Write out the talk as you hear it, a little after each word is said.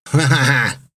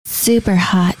Super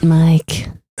hot mic.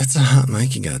 That's a hot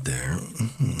mic you got there.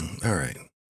 Mm-hmm. All right.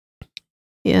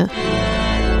 Yeah.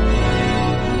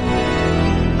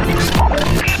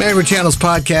 Mandarin Channel's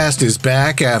podcast is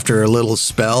back after a little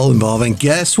spell involving,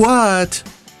 guess what?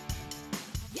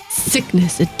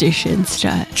 Sickness edition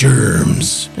style.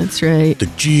 Germs. That's right. The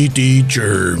GD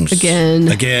germs. Again.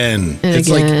 And it's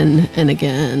again. And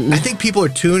again. I think people are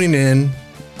tuning in,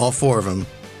 all four of them,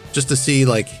 just to see,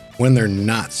 like, when they're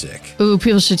not sick. Ooh,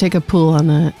 people should take a pool on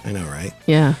that. I know, right?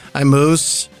 Yeah. I'm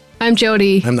Moose. I'm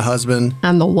Jody. I'm the husband.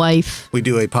 I'm the wife. We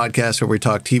do a podcast where we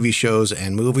talk TV shows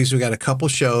and movies. We got a couple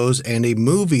shows and a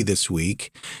movie this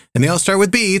week. And they all start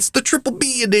with B. It's the Triple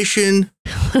B edition.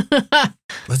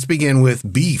 Let's begin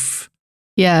with Beef.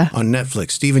 Yeah. On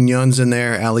Netflix. Steven Yeun's in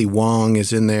there. Ali Wong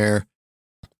is in there.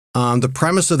 The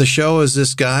premise of the show is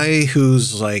this guy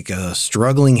who's like a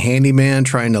struggling handyman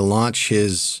trying to launch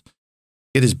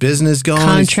get his business going.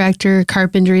 Contractor,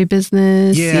 carpentry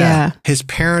business. Yeah. His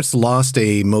parents lost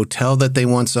a motel that they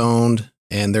once owned,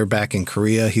 and they're back in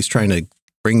Korea. He's trying to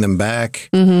bring them back,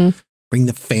 bring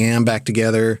the fam back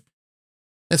together.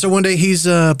 And so one day he's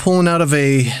pulling out of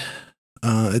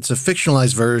it's a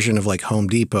fictionalized version of like Home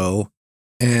Depot,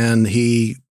 and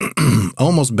he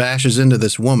almost bashes into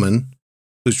this woman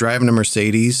who's driving a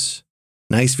Mercedes.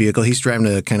 Nice vehicle. He's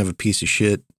driving a kind of a piece of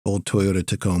shit old Toyota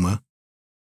Tacoma.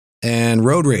 And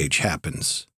road rage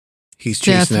happens. He's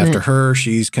chasing after her.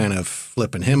 She's kind of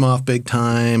flipping him off big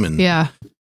time. And yeah.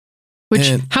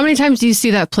 How many times do you see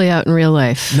that play out in real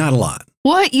life? Not a lot.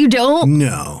 What? You don't?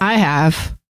 No. I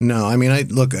have. No. I mean,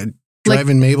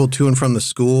 driving Mabel to and from the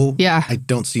school. Yeah. I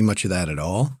don't see much of that at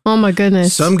all. Oh, my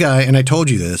goodness. Some guy, and I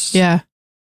told you this. Yeah.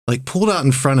 Like pulled out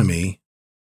in front of me.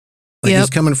 Like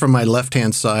he's coming from my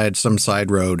left-hand side, some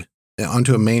side road,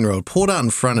 onto a main road, pulled out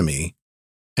in front of me.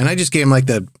 And I just gave him like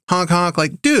the honk honk,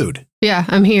 like, dude. Yeah,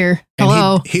 I'm here.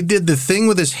 Hello. And he did the thing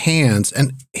with his hands,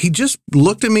 and he just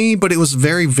looked at me, but it was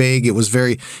very vague. He was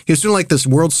doing like this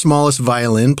world's smallest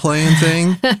violin playing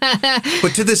thing.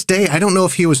 But to this day, I don't know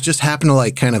if he was just happened to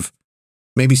like kind of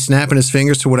maybe snapping his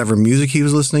fingers to whatever music he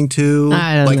was listening to.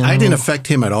 I don't know. I didn't affect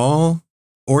him at all.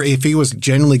 Or if he was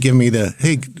genuinely giving me the,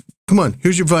 hey, come on,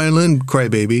 here's your violin,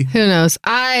 crybaby. Who knows?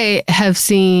 I have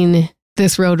seen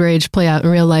this road rage play out in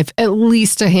real life at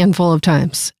least a handful of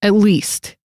times. At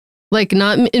least. Like,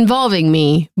 not involving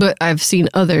me, but I've seen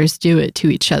others do it to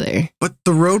each other. But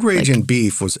the road rage in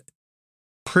Beef was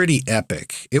pretty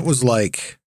epic. It was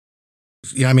like,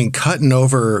 cutting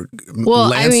over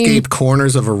landscaped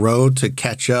corners of a road to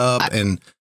catch up and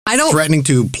threatening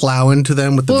to plow into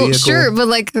them with the vehicle. Sure, but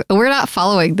like, we're not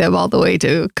following them all the way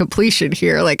to completion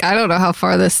here. Like, I don't know how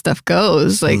far this stuff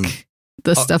goes. Like,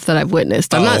 the stuff that I've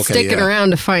witnessed. I'm not sticking around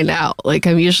to find out. Like,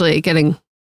 I'm usually getting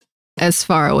as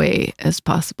far away as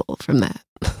possible from that.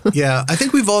 Yeah, I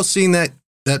think we've all seen that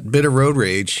bit of road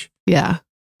rage. Yeah.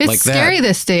 It's like scary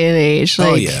this day and age.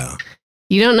 Like, yeah.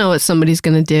 You don't know what somebody's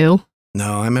going to do.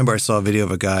 No, I remember I saw a video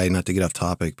of a guy, not to get off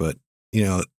topic, but,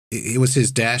 it was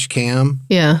his dash cam.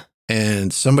 Yeah.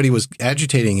 And somebody was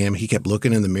agitating him. He kept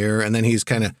looking in the mirror, and then he's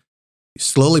kind of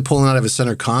slowly pulling out of his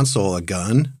center console a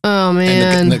gun. Oh,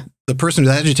 man. And the person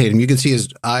who's agitating him, you can see his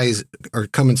eyes are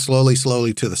coming slowly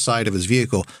to the side of his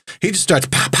vehicle. He just starts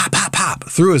pop, pop, pop, pop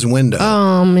through his window.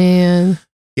 Oh, man.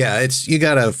 Yeah, you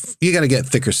gotta get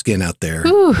thicker skin out there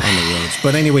on the roads.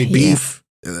 But anyway, Beef,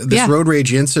 this road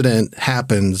rage incident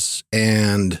happens,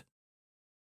 and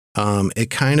it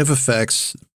kind of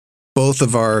affects both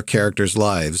of our characters'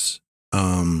 lives.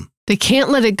 They can't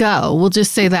let it go. We'll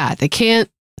just say that. They can't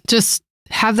just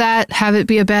have it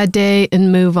be a bad day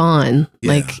and move on.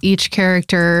 Yeah. Like, each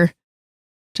character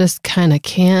just kind of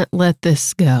can't let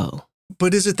this go.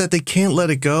 But is it that they can't let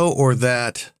it go, or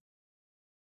that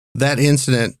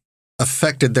incident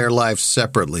affected their lives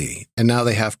separately and now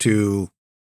they have to,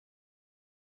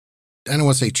 I don't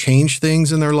want to say change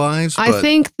things in their lives? I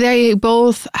think they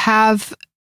both have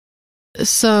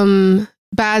some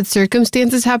bad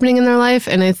circumstances happening in their life,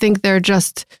 and I think they're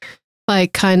just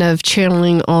like kind of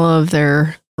channeling all of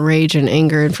their rage and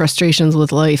anger and frustrations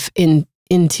with life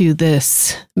into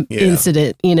this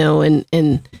incident,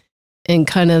 and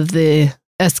kind of the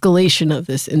escalation of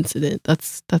this incident.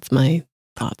 That's my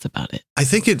thoughts about it. I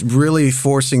think it's really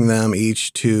forcing them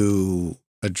each to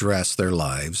address their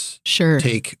lives. Sure.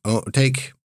 Take a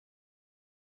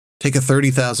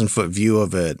 30,000 foot view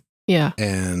of it. Yeah.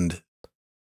 And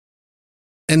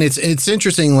it's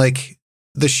interesting, like,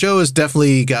 the show has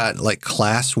definitely got like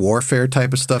class warfare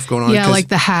type of stuff going on. Yeah, like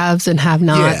the haves and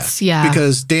have-nots. Yeah.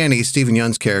 Because Danny, Steven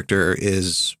Yeun's character,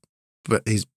 he's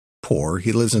poor.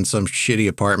 He lives in some shitty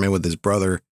apartment with his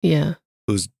brother. Yeah.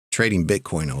 Who's trading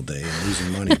Bitcoin all day and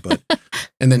losing money. But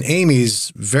and then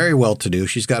Amy's very well to do.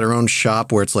 She's got her own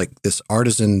shop where it's like this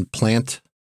artisan plant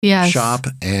shop,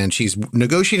 and she's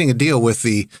negotiating a deal with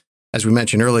as we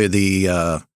mentioned earlier,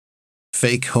 the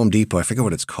fake Home Depot. I forget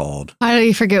what it's called.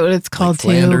 I forget what it's called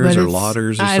like Flanders too. Or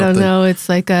Lauders or I something. don't know. It's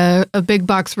like a big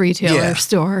box retailer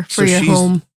store for your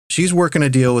home. She's working a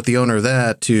deal with the owner of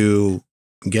that to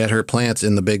get her plants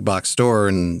in the big box store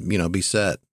and, be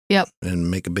set. Yep. And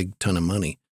make a big ton of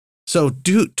money. So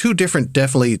two different,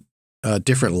 definitely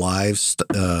different lives,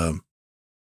 the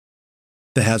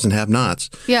haves and have-nots.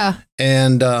 Yeah.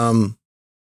 And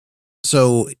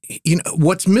so,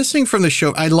 what's missing from the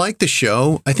show, I like the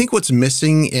show. I think what's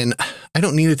missing, and I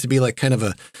don't need it to be like kind of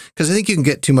because I think you can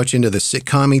get too much into the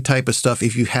sitcom-y type of stuff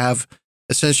if you have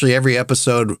essentially every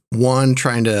episode, one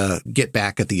trying to get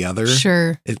back at the other.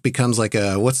 Sure. It becomes like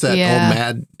what's that old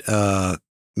Mad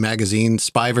magazine,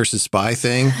 Spy versus Spy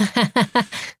thing?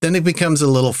 Then it becomes a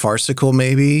little farcical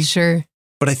maybe. Sure.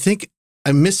 But I think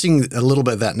I'm missing a little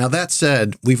bit of that. Now, that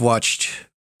said, we've watched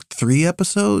 3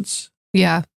 episodes.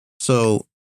 Yeah. So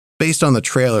based on the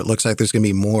trailer, it looks like there's going to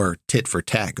be more tit for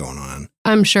tat going on.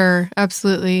 I'm sure.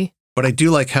 Absolutely. But I do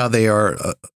like how they are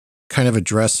kind of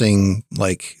addressing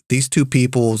like these two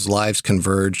people's lives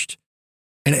converged,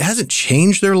 and it hasn't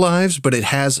changed their lives, but it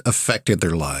has affected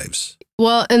their lives.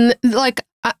 Well, and like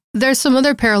there's some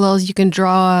other parallels you can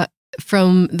draw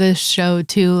from this show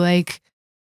too. Like,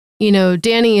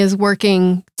 Danny is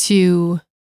working to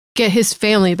get his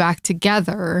family back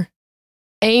together.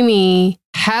 Amy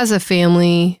has a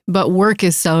family, but work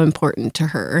is so important to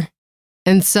her.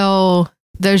 And so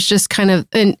there's just kind of,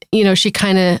 and, she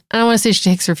kind of, I don't want to say she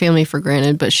takes her family for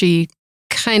granted, but she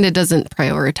kind of doesn't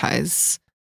prioritize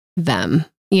them,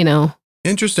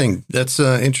 Interesting. That's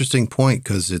an interesting point,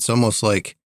 because it's almost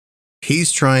like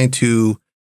he's trying to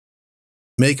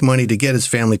make money to get his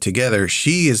family together.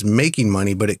 She is making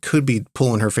money, but it could be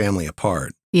pulling her family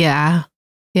apart. Yeah.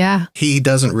 Yeah. He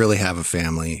doesn't really have a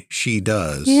family. She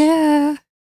does. Yeah.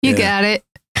 You got it.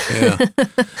 Yeah.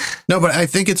 No, but I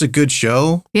think it's a good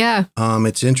show. Yeah.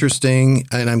 It's interesting,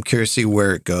 and I'm curious to see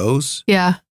where it goes.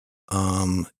 Yeah.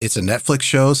 It's a Netflix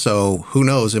show, so who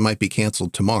knows? It might be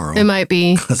canceled tomorrow. It might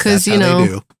be because they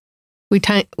do.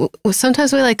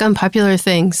 Sometimes we like unpopular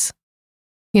things.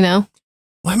 Well,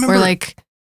 I remember, we're like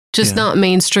just not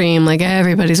mainstream. Like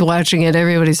everybody's watching it,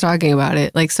 everybody's talking about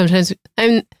it. Like sometimes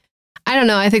I don't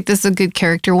know. I think this is a good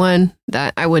character one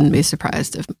that I wouldn't be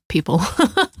surprised if people.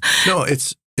 No,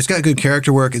 it's got good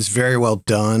character work. It's very well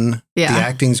done. Yeah. The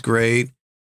acting's great.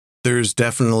 There's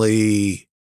definitely,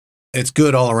 it's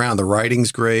good all around. The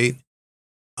writing's great.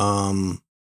 I'm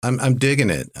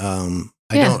digging it. I'm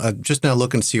just now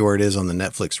looking to see where it is on the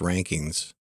Netflix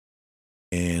rankings,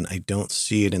 and I don't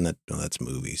see it in that's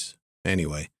movies.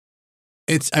 Anyway,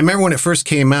 I remember when it first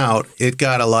came out, it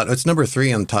got a lot. It's number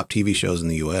 3 on top TV shows in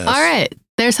the U.S. All right.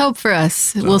 There's hope for us.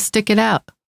 So, we'll stick it out.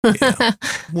 Yeah,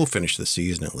 we'll finish the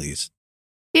season at least.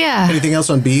 Yeah. Anything else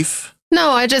on Beef? No,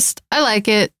 I like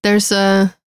it. There's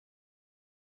some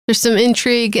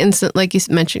intrigue and some, like you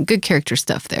mentioned, good character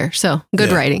stuff there. So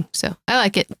good writing. So I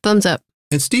like it. Thumbs up.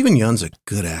 And Stephen Yeun's a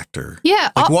good actor.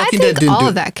 Yeah. Like I think all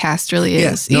of that cast really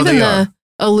is. No, even the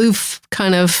aloof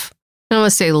kind of, I don't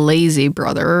want to say lazy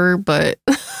brother, but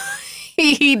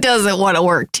he doesn't want to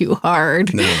work too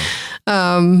hard.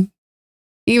 No.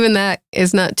 Even that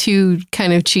is not too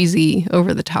kind of cheesy,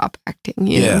 over the top acting.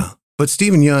 You know? But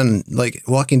Stephen Yeun, like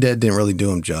Walking Dead didn't really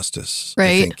do him justice. Right.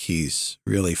 I think he's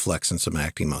really flexing some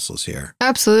acting muscles here.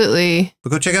 Absolutely. But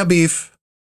go check out Beef,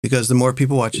 because the more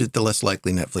people watch it, the less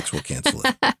likely Netflix will cancel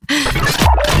it.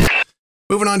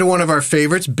 Moving on to one of our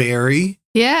favorites, Barry.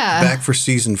 Yeah. Back for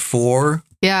season 4.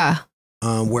 Yeah.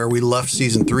 Where we left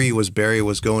season 3 was Barry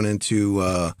was going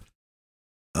into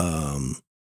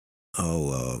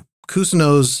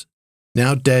Kusuno's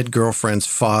now dead girlfriend's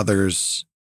father's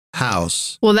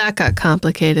house. Well, that got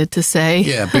complicated to say.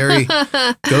 Yeah, Barry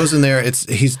goes in there.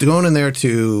 He's going in there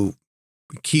to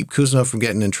keep Kusuno from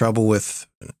getting in trouble with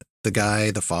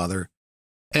the father.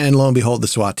 And lo and behold, the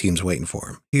SWAT team's waiting for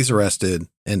him. He's arrested,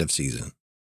 end of season.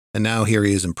 And now here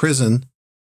he is in prison.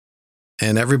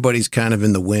 And everybody's kind of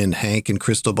in the wind. Hank and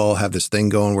Cristobal have this thing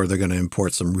going where they're going to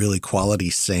import some really quality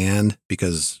sand,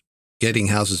 because getting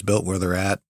houses built where they're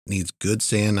at needs good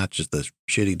sand, not just the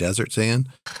shitty desert sand.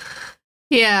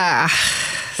 Yeah.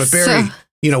 But Barry,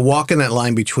 walking that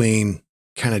line between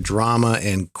kind of drama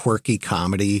and quirky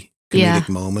comedic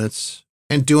moments,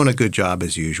 and doing a good job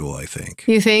as usual, I think.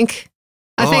 You think?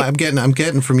 I'm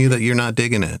getting from you that you're not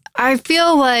digging it. I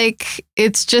feel like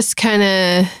it's just kind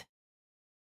of,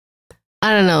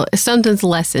 I don't know, something's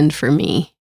lessened for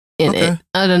me in it.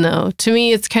 I don't know. To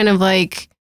me, it's kind of like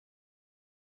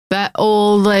that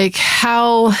old, like,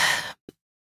 how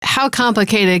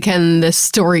complicated can this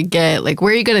story get? Like,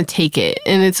 where are you going to take it?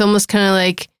 And it's almost kind of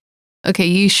like, okay,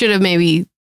 you should have maybe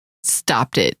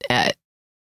stopped it at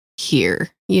here,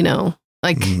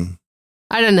 like,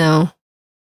 I don't know.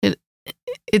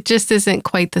 It just isn't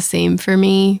quite the same for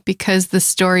me, because the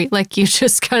story, like you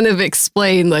just kind of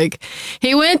explained, like,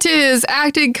 he went to his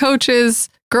acting coach's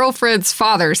girlfriend's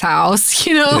father's house,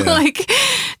 like,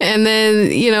 and then,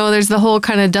 there's the whole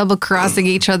kind of double crossing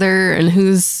each other and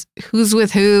who's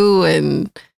with who.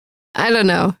 And I don't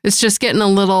know. It's just getting a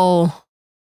little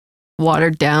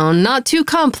watered down, not too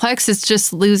complex. It's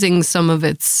just losing some of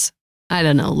its, I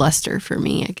don't know, luster for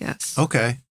me, I guess.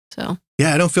 Okay. So,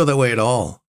 yeah, I don't feel that way at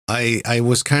all. I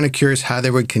was kind of curious how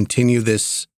they would continue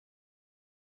this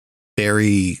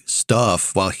Barry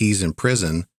stuff while he's in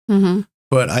prison. Mm-hmm.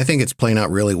 But I think it's playing out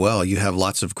really well. You have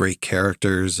lots of great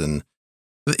characters. And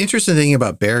the interesting thing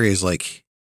about Barry is, like,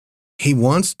 he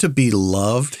wants to be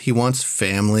loved. He wants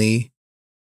family.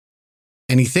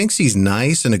 And he thinks he's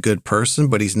nice and a good person,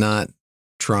 but he's not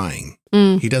trying.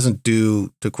 He doesn't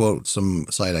do, to quote some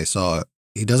site I saw,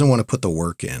 he doesn't want to put the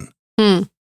work in.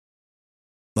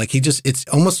 Like, it's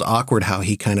almost awkward how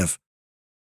he kind of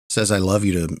says, I love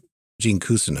you to Gene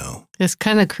Cousineau. It's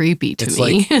kind of creepy to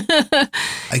me. Like,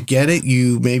 I get it.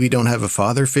 You maybe don't have a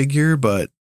father figure, but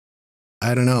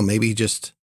I don't know. Maybe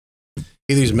just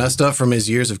either he's messed up from his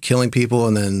years of killing people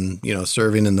and then,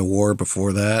 serving in the war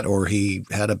before that, or he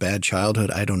had a bad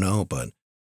childhood. I don't know. But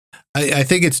I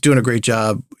think it's doing a great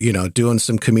job, doing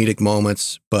some comedic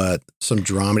moments, but some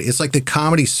dramedy. It's like the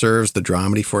comedy serves the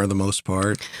dramedy for the most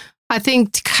part. I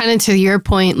think, kind of to your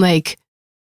point, like,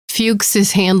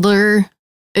 Fuchs' handler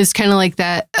is kind of like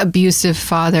that abusive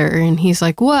father. And he's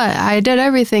like, what? I did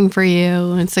everything for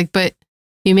you. And it's like, but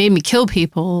you made me kill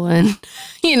people and,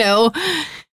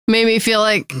 made me feel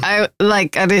like I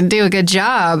didn't do a good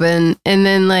job. And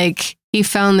then, like, he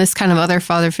found this kind of other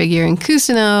father figure in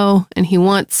Cousineau, and he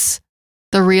wants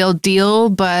the real deal.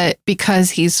 But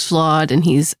because he's flawed and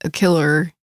he's a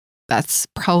killer, that's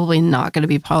probably not going to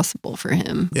be possible for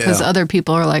him, because other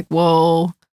people are like,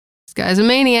 whoa, this guy's a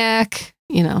maniac,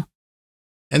 And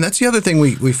that's the other thing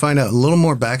we find out a little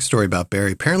more backstory about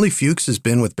Barry. Apparently Fuchs has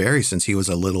been with Barry since he was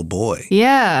a little boy.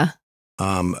 Yeah.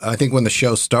 I think when the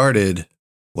show started,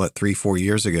 3-4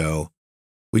 years ago,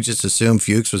 we just assumed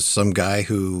Fuchs was some guy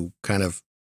who kind of,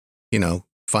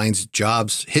 finds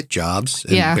jobs, hit jobs,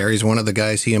 and Barry's one of the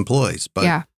guys he employs.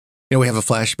 But, we have a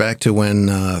flashback to when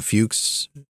Fuchs,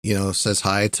 says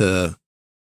hi to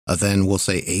then we'll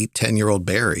say 10-year-old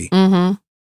Barry. Mm-hmm.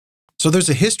 So there's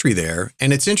a history there.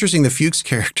 And it's interesting, the Fuchs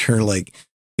character, like,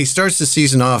 he starts the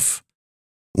season off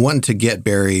wanting to get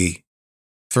Barry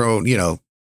thrown,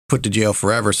 put to jail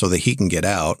forever so that he can get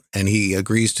out. And he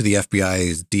agrees to the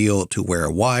FBI's deal to wear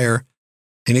a wire.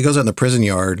 And he goes out in the prison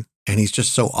yard, and he's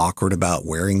just so awkward about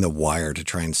wearing the wire to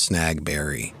try and snag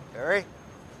Barry. Barry?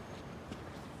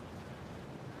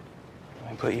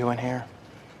 Let me put you in here.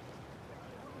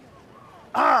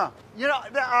 I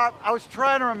was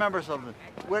trying to remember something.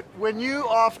 When you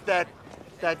offed that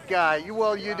guy,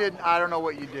 you didn't, I don't know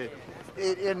what you did.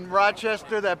 In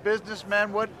Rochester, that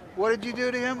businessman, what did you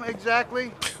do to him exactly?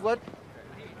 What?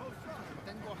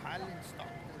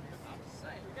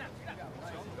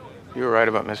 You were right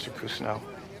about Mr. Cousineau.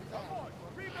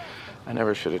 I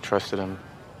never should have trusted him.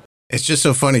 It's just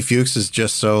so funny. Fuchs is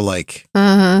just so like,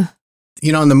 Uh-huh.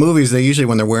 In the movies, they usually,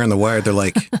 when they're wearing the wire, they're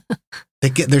like,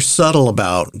 they're subtle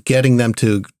about getting them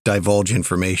to divulge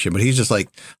information. But he's just like,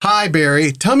 hi,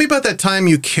 Barry, tell me about that time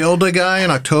you killed a guy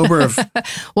in October of.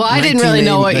 Well, I didn't really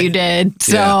know what you did,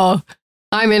 so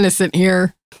I'm innocent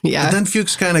here. Yeah. But then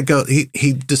Fuchs kind of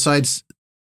he decides,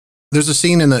 there's a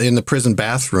scene in the prison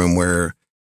bathroom where,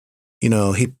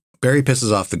 Barry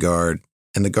pisses off the guard,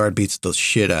 and the guard beats the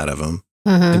shit out of him.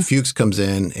 Uh-huh. And Fuchs comes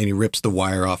in and he rips the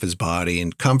wire off his body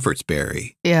and comforts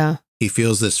Barry. Yeah. He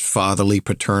feels this fatherly,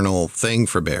 paternal thing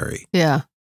for Barry. Yeah.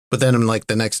 But then in like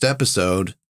the next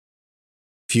episode,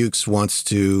 Fuchs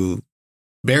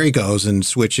Barry goes and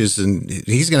switches, and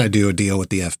he's going to do a deal with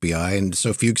the FBI. And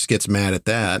so Fuchs gets mad at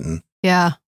that. And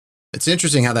yeah. It's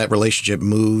interesting how that relationship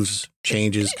moves,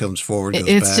 changes, comes forward, goes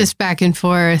it's back. just back and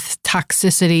forth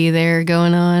toxicity there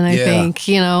going on, I think,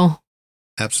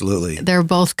 Absolutely. They're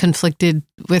both conflicted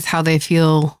with how they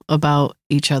feel about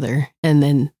each other and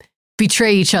then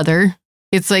betray each other.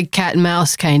 It's like cat and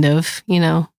mouse kind of,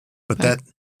 But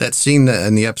that scene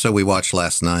in the episode we watched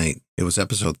last night, it was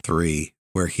episode 3,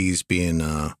 where he's being,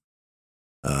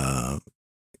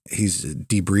 he's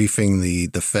debriefing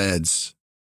the feds.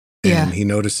 And he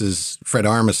notices Fred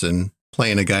Armisen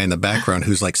playing a guy in the background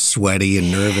who's like sweaty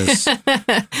and nervous.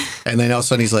 And then all of a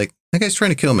sudden he's like, that guy's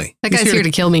trying to kill me. That guy's here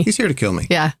to kill me. He's here to kill me.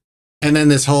 Yeah. And then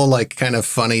this whole like kind of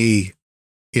funny,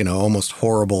 almost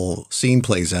horrible scene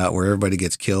plays out where everybody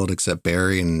gets killed except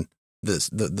Barry. And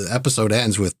the episode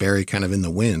ends with Barry kind of in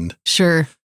the wind. Sure.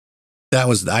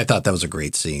 I thought that was a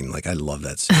great scene. Like, I love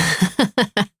that scene.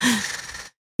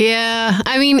 Yeah.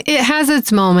 I mean, it has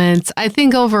its moments. I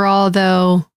think overall,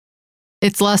 though,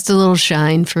 it's lost a little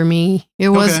shine for me. It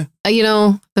was,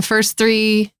 the first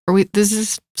three, this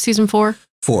is season 4?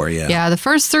 4, yeah. Yeah. The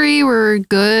first 3 were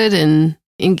good and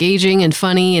engaging and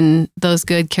funny and those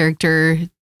good character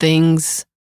things.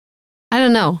 I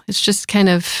don't know. It's just kind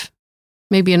of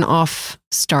maybe an off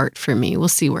start for me. We'll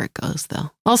see where it goes,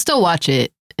 though. I'll still watch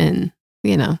it and,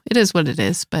 it is what it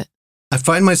is, but. I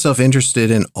find myself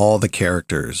interested in all the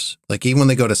characters. Like, even when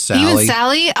they go to Sally. Even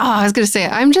Sally? Oh, I was going to say,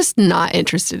 I'm just not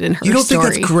interested in her You don't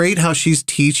story. think that's great how she's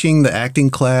teaching the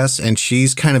acting class and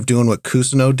she's kind of doing what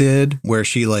Kusino did, where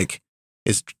she, like,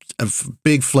 is a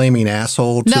big flaming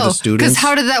asshole to the students? Because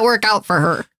how did that work out for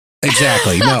her?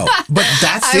 Exactly, no. But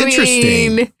that's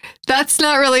interesting. Mean, that's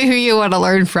not really who you want to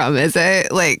learn from, is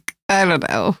it? Like, I don't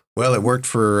know. Well, it worked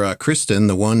for Kristen,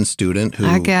 the one student who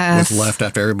was left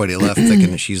after everybody left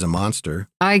thinking that she's a monster.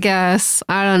 I guess.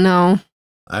 I don't know.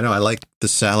 I know. I like the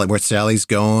Sally, where Sally's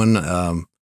going.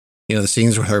 The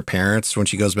scenes with her parents when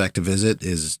she goes back to visit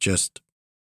is just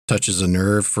touches a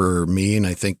nerve for me. And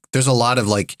I think there's a lot of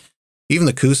like, even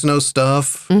the Kusino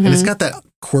stuff. And it's got that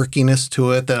quirkiness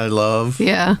to it that I love.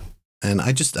 Yeah. And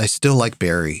I still like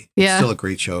Barry. Yeah. It's still a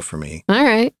great show for me. All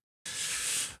right.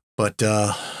 But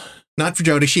not for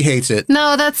Jody. She hates it.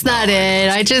 No, that's not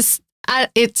it.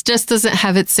 It just doesn't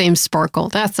have its same sparkle.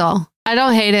 That's all. I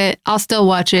don't hate it. I'll still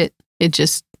watch it. It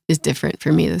just is different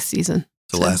for me this season.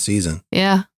 The last season.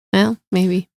 Yeah. Well,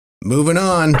 maybe. Moving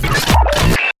on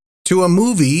to a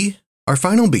movie, our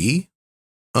final B.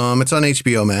 It's on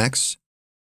HBO Max.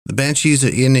 The Banshees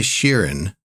of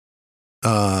Inisherin.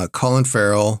 Colin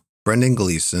Farrell, Brendan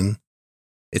Gleeson.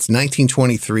 It's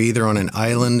 1923. They're on an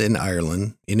island in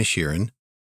Ireland, Inisherin.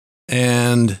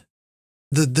 And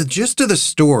the gist of the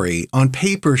story on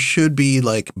paper should be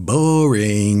like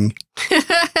boring.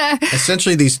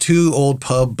 Essentially, these 2 old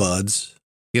pub buds,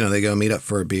 they go meet up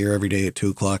for a beer every day at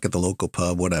 2:00 at the local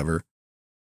pub, whatever.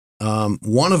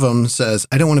 One of them says,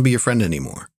 I don't want to be your friend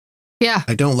anymore. Yeah.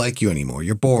 I don't like you anymore.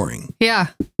 You're boring. Yeah.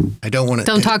 I don't want to.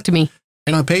 Don't talk to me.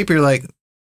 And on paper, you're like,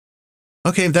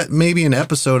 okay, that may be an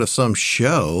episode of some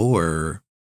show or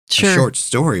a short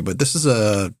story, but this is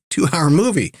a 2-hour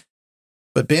movie.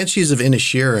 But Banshees of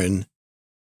Inisherin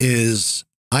is,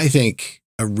 I think,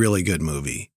 a really good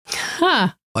movie. Huh.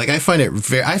 Like, I found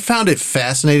it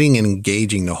fascinating and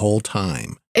engaging the whole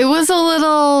time. It was a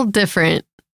little different.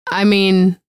 I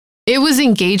mean, it was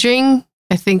engaging.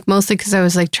 I think mostly because I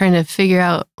was like trying to figure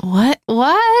out what,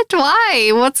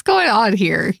 why, what's going on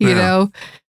here, you know?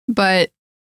 But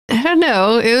I don't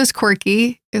know. It was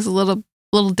quirky. It was a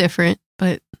little different,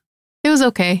 but it was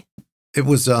okay. It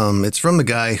was, it's from the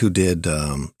guy who did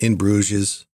In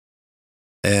Bruges.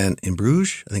 And In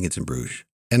Bruges? I think it's In Bruges.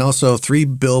 And also 3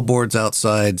 Billboards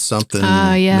Outside something,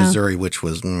 Missouri, which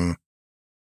was,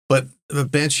 But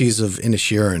Banshees of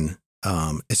Inisherin,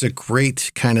 it's a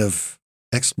great kind of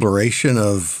exploration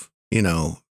of,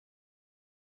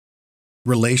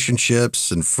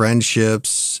 relationships and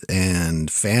friendships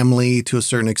and family to a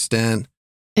certain extent.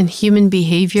 And human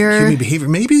behavior.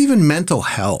 Maybe even mental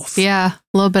health. Yeah,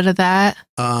 a little bit of that.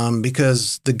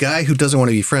 Because the guy who doesn't want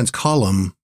to be friends,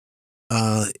 Colum,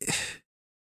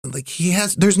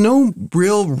 there's no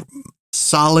real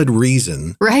solid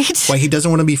reason, right, why he doesn't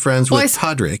want to be friends with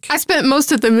Podrick. I spent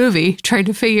most of the movie trying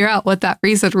to figure out what that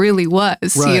reason really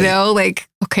was. Right. Like,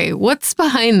 okay, what's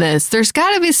behind this? There's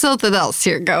got to be something else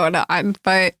here going on.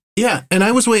 But yeah, and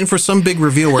I was waiting for some big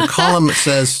reveal where Colum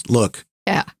says, "Look,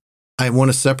 I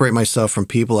want to separate myself from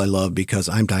people I love because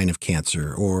I'm dying of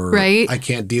cancer, or I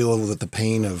can't deal with the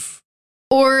pain of."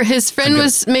 Or his friend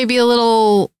was maybe a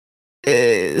little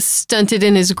stunted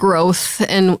in his growth,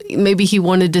 and maybe he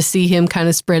wanted to see him kind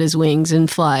of spread his wings and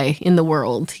fly in the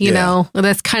world. You know,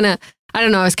 that's kind of, I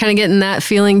don't know. I was kind of getting that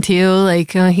feeling too.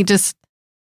 Like he just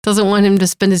doesn't want him to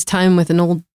spend his time with an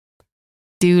old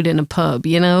dude in a pub.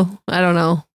 I don't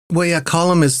know. Well, yeah,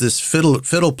 Colum is this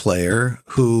fiddle player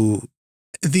who.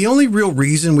 The only real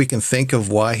reason we can think of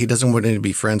why he doesn't want to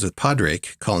be friends with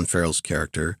Podrick, Colin Farrell's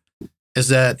character, is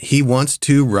that he wants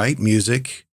to write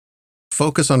music,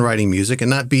 focus on writing music,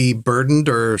 and not be burdened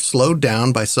or slowed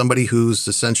down by somebody who's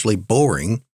essentially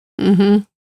boring. Mm-hmm.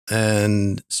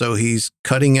 And so he's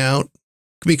cutting out,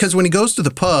 because when he goes to the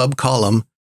pub, Colum,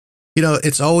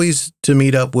 It's always to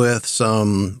meet up with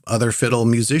some other fiddle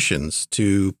musicians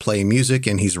to play music,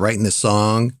 and he's writing this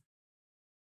song.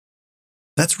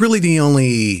 That's really the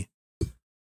only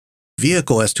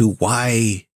vehicle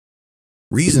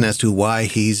reason as to why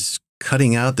he's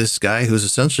cutting out this guy who's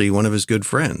essentially one of his good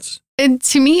friends. And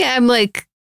to me, I'm like,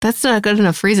 that's not a good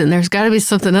enough reason. There's got to be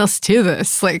something else to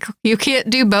this. Like, you can't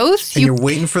do both. And you're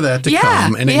waiting for that to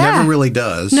come, and it never really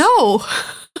does. No.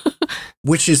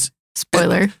 Which is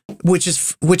spoiler. Which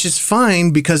is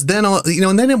fine, because then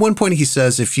and then at one point he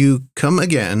says, if you come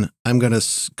again, I'm going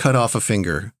to cut off a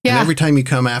finger. Yeah. And every time you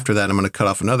come after that, I'm going to cut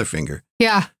off another finger.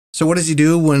 Yeah. So what does he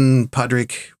do when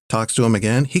Padraig talks to him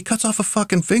again? He cuts off a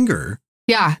fucking finger.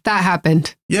 Yeah, that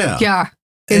happened. Yeah. Yeah.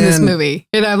 In this movie.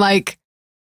 And I'm like,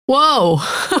 whoa.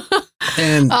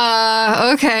 And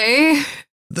okay.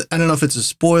 I don't know if it's a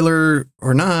spoiler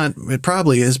or not. It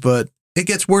probably is, but it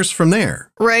gets worse from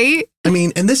there. Right? I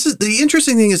mean, and this is the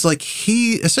interesting thing is, like,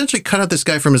 he essentially cut out this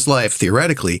guy from his life,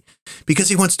 theoretically, because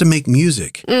he wants to make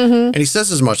music. Mm-hmm. And he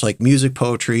says as much, like, music,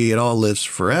 poetry, it all lives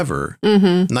forever.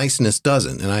 Mm-hmm. Niceness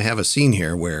doesn't. And I have a scene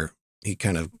here where he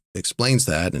kind of explains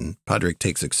that, and Padraig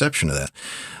takes exception to that.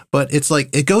 But it's like,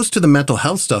 it goes to the mental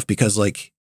health stuff, because,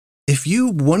 like, if you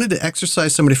wanted to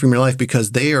exercise somebody from your life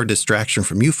because they are a distraction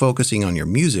from you focusing on your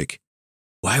music,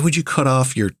 why would you cut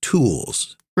off your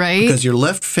tools? Right. Because your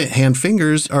left hand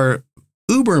fingers are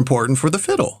uber important for the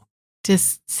fiddle.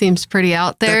 Just seems pretty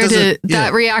out there.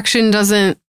 That reaction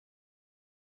doesn't,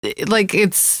 like,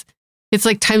 it's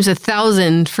like times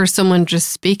 1,000 for someone just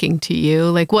speaking to you.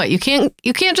 Like, what? You can't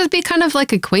just be kind of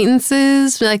like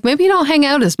acquaintances. Like, maybe you don't hang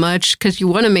out as much because you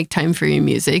want to make time for your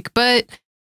music, but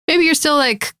maybe you're still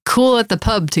like cool at the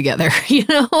pub together, you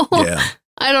know? Yeah.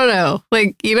 I don't know.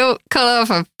 Like, you don't cut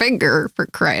off a finger, for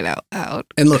crying out loud.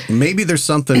 And look, maybe there's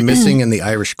something missing in the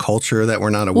Irish culture that we're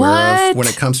not aware of when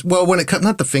it comes,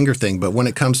 not the finger thing, but when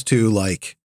it comes to,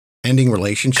 like, ending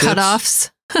relationships. Cutoffs.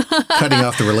 Cutting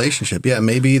off the relationship. Yeah,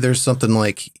 maybe there's something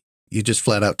like you just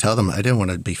flat out tell them, I didn't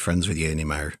want to be friends with you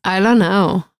anymore. I don't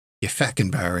know. You're fucking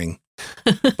barring.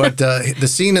 But the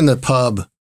scene in the pub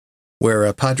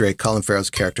where Padraig, Colin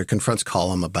Farrell's character, confronts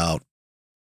Colin about,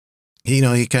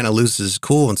 he kind of loses his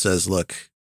cool and says,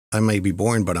 look, I may be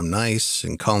boring, but I'm nice.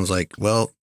 And Colin's like,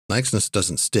 well, niceness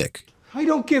doesn't stick. I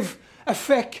don't give a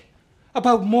feck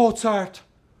about Mozart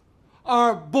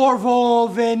or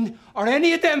Borvolvin or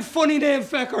any of them funny name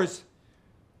feckers.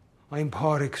 I'm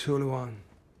Pádraig Súilleabháin,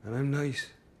 and I'm nice.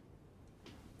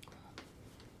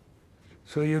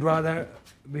 So you'd rather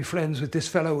be friends with this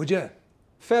fellow, would you?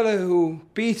 Fella who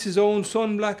beats his own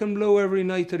son black and blue every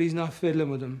night that he's not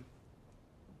fiddling with him.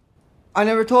 I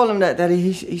never told him that,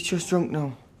 Daddy. He's just drunk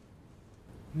now.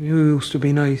 You used to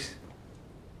be nice.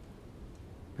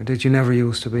 Or did you never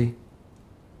used to be?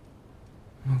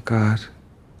 Oh, God.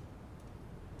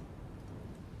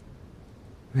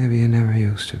 Maybe you never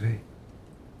used to be.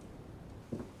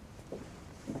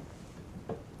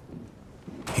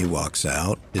 He walks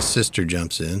out. His sister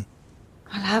jumps in.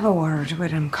 I'll have a word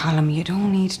with him, Colin. You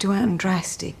don't need to do anything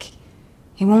drastic.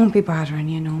 He won't be bothering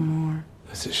you no more.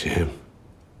 That's a shame.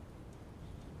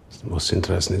 It's the most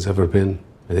interesting he's ever been.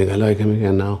 I think I like him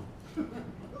again now.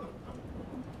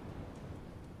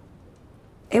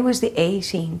 It was the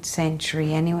 18th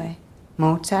century anyway.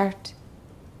 Mozart,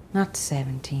 not the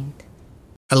 17th.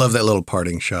 I love that little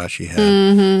parting shot she had.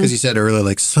 Because you said earlier,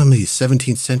 like, somebody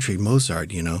 17th century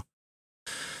Mozart,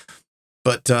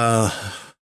 But,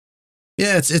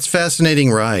 yeah, it's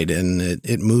fascinating ride, and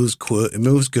it moves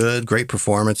good, great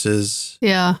performances.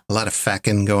 Yeah. A lot of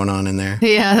facking going on in there.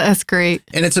 Yeah, that's great.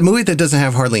 And it's a movie that doesn't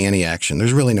have hardly any action.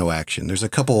 There's really no action. There's a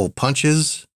couple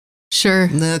punches. Sure.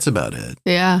 And that's about it.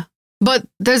 Yeah. But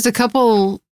there's a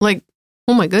couple, like,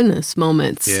 oh my goodness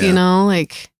moments,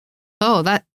 like, oh,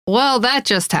 that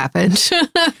just happened.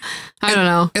 I don't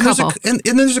know.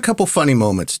 And there's a couple funny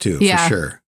moments too, for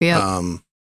sure. Yeah.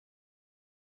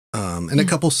 And a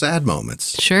couple sad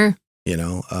moments. Sure.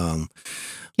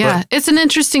 But, it's an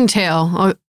interesting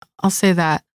tale. I'll say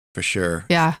that. For sure.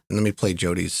 Yeah. And let me play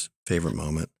Jodie's favorite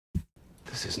moment.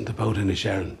 This isn't about any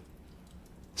Sharon.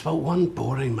 It's about one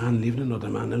boring man leaving another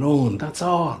man alone, that's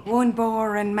all. One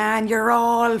boring man, you're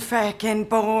all feckin'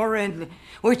 boring.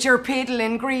 With your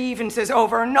piddling grievances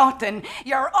over nothing,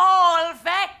 you're all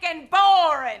feckin'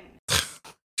 boring.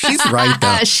 She's right,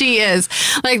 though. She is.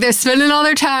 Like, they're spending all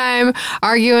their time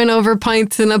arguing over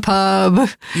pints in a pub.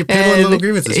 You're piddling little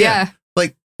grievances. Yeah.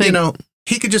 Like,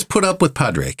 he could just put up with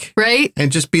Padraig. Right.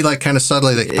 And just be like kind of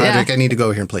subtly like, Padraig, I need to go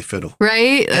over here and play fiddle.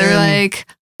 Right. Or like,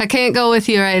 I can't go with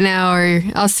you right now, or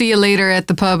I'll see you later at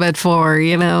the pub at 4,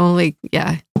 like,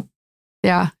 yeah.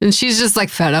 Yeah. And she's just like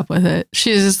fed up with it.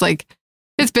 She's just like,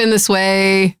 It's been this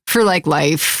way for like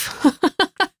life.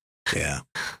 Yeah.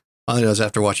 All I know is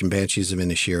after watching Banshees of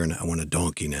Inisherin, I want a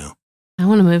donkey now. I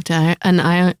want to move to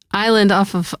an island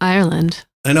off of Ireland.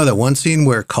 I know that one scene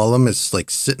where Cullum is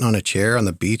like sitting on a chair on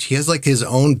the beach. He has like his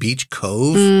own beach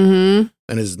cove and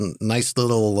his nice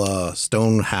little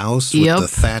stone house with the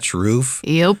thatch roof.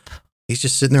 Yep. He's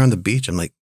just sitting there on the beach. I'm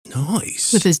like,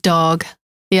 nice. With his dog.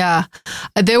 Yeah.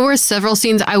 There were several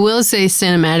scenes. I will say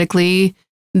cinematically,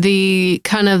 the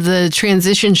kind of the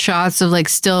transition shots of like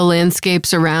still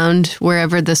landscapes around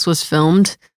wherever this was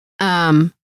filmed.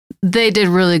 They did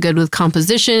really good with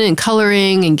composition and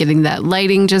coloring and getting that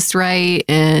lighting just right.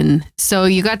 And so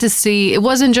you got to see, it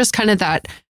wasn't just kind of that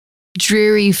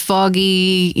dreary,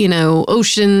 foggy,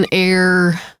 ocean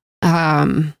air,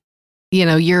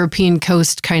 European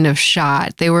coast kind of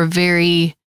shot. They were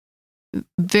very,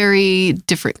 very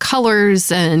different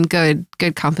colors and good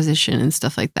composition and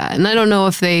stuff like that. And I don't know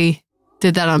if they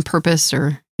did that on purpose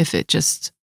or if it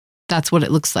just, that's what it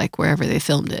looks like wherever they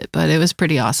filmed it. But it was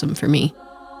pretty awesome for me.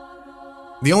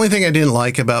 The only thing I didn't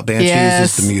like about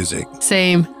Banshees is the music.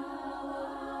 Same.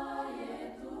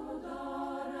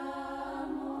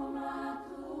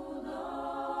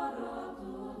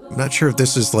 I'm not sure if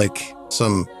this is like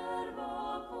some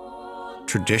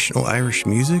traditional Irish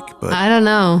music, but I don't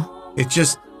know. It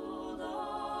just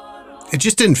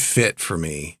didn't fit for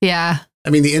me. Yeah. I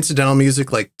mean, the incidental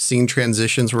music, like scene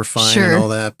transitions were fine and all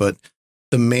that, but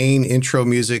the main intro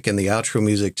music and the outro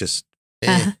music just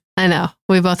I know.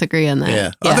 We both agree on that.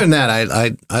 Yeah. Other than that,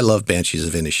 I love Banshees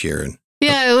of Inisherin.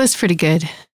 Yeah, it was pretty good.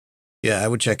 Yeah, I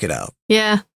would check it out.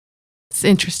 Yeah. It's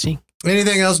interesting.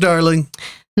 Anything else, darling?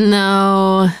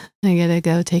 No. I gotta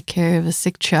go take care of a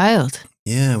sick child.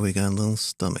 Yeah, we got a little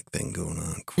stomach thing going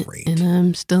on. Great. And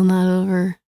I'm still not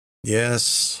over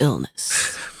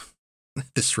illness. At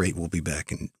this rate, we'll be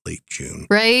back in late June.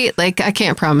 Right? Like, I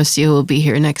can't promise you we'll be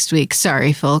here next week.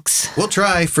 Sorry, folks. We'll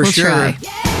try for sure. Try.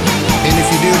 And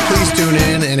if you do, please tune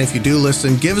in. And if you do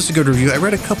listen, give us a good review. I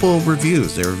read a couple of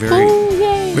reviews. They were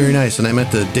very nice. And I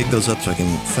meant to dig those up so I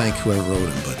can thank whoever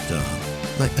wrote them.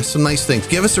 But some nice things.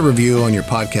 Give us a review on your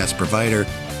podcast provider,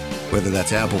 whether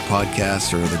that's Apple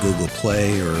Podcasts or the Google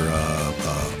Play or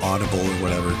Audible or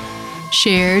whatever.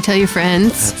 Share, tell your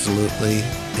friends. Absolutely.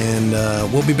 And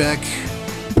we'll be back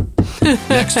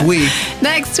next week.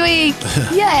 Next week.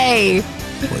 Yay.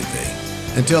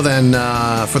 Until then,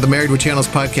 for the Married with Channels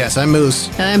podcast, I'm Moose.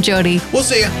 And I'm Jody. We'll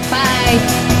see you.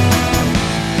 Bye.